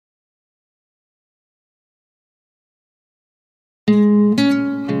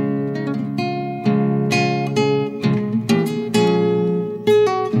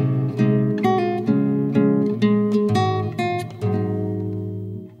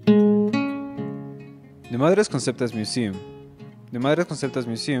The Madres Conceptas Museum. The Madres Conceptas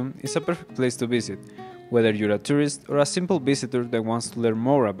Museum is a perfect place to visit, whether you're a tourist or a simple visitor that wants to learn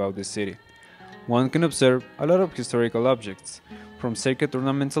more about the city. One can observe a lot of historical objects, from sacred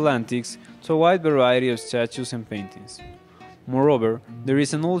ornamental antiques to a wide variety of statues and paintings. Moreover, there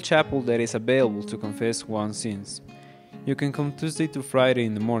is an old chapel that is available to confess one's sins. You can come Tuesday to Friday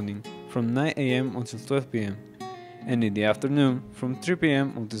in the morning from 9 a.m. until 12 p.m. and in the afternoon from 3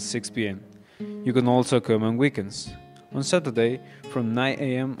 p.m. until 6 p.m. You can also come on weekends, on Saturday from 9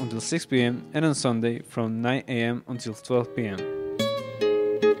 a.m. until 6 p.m. and on Sunday from 9 a.m. until 12 p.m.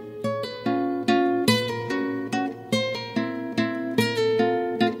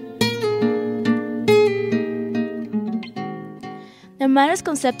 The Madres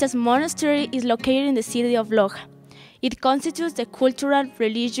Conceptas Monastery is located in the city of Loja. It constitutes the cultural,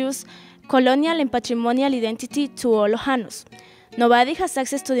 religious, colonial and patrimonial identity to all Lojanos. Nobody has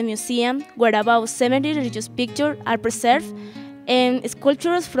access to the museum, where about 70 religious pictures are preserved and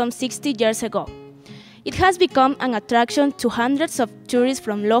sculptures from 60 years ago. It has become an attraction to hundreds of tourists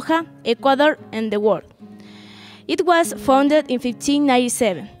from Loja, Ecuador, and the world. It was founded in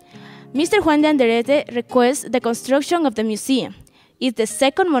 1597. Mr. Juan de Anderete requests the construction of the museum. It's the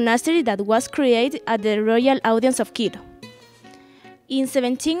second monastery that was created at the Royal Audience of Quito. In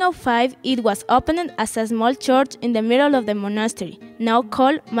 1705, it was opened as a small church in the middle of the monastery, now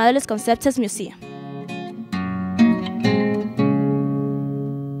called Madres Conceptas Museum.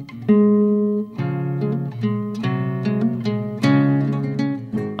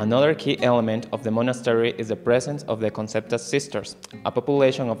 Another key element of the monastery is the presence of the Conceptas sisters, a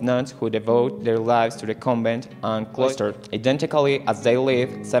population of nuns who devote their lives to the convent and cloister, identically as they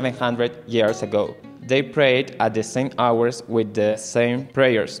lived 700 years ago. They prayed at the same hours with the same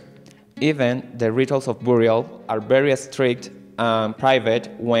prayers. Even the rituals of burial are very strict and private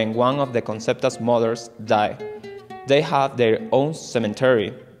when one of the Conceptas mothers dies. They have their own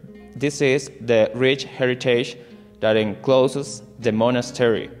cemetery. This is the rich heritage that encloses the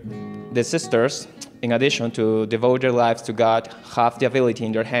monastery. The sisters, in addition to devote their lives to God, have the ability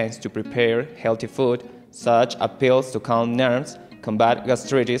in their hands to prepare healthy food, such as pills to calm nerves, combat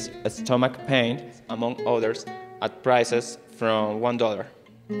gastritis, stomach pain, among others, at prices from $1.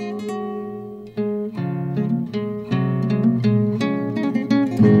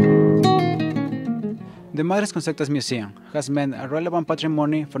 The Madres Conceptas Museum has meant a relevant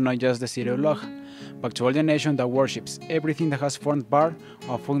patrimony for not just the city of Loja, but to all the nation that worships everything that has formed part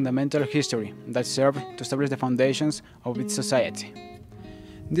of fundamental history that served to establish the foundations of its society.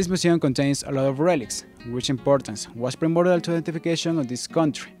 This museum contains a lot of relics, which importance was primordial to identification of this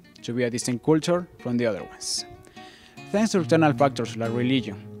country, to be a distinct culture from the other ones. Thanks to external factors like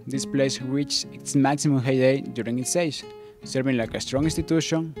religion, this place reached its maximum heyday during its age, serving like a strong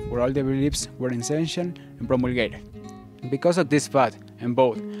institution where all the beliefs were essential and promulgated. Because of this fact, and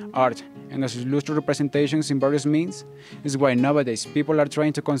both art and its illustrious representations in various means, is why nowadays people are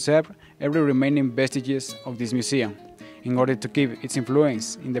trying to conserve every remaining vestiges of this museum, in order to keep its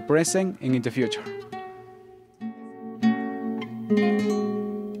influence in the present and in the future.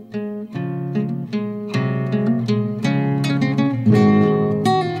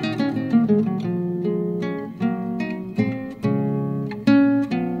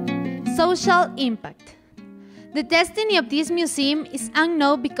 Social impact. The destiny of this museum is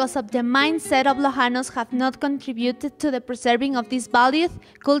unknown because of the mindset of Lojanos have not contributed to the preserving of this valued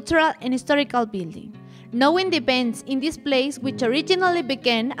cultural and historical building, knowing the events in this place which originally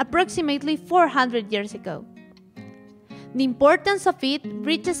began approximately 400 years ago. The importance of it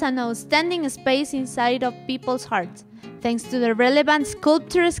reaches an outstanding space inside of people's hearts, thanks to the relevant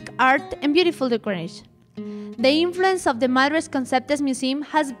sculptures, art, and beautiful decoration. The influence of the Madres Conceptas Museum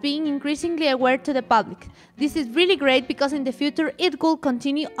has been increasingly aware to the public. This is really great because in the future it will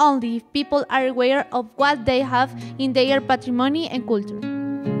continue only if people are aware of what they have in their patrimony and culture.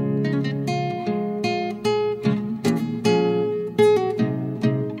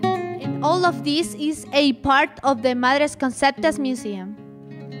 And all of this is a part of the Madres Conceptas Museum.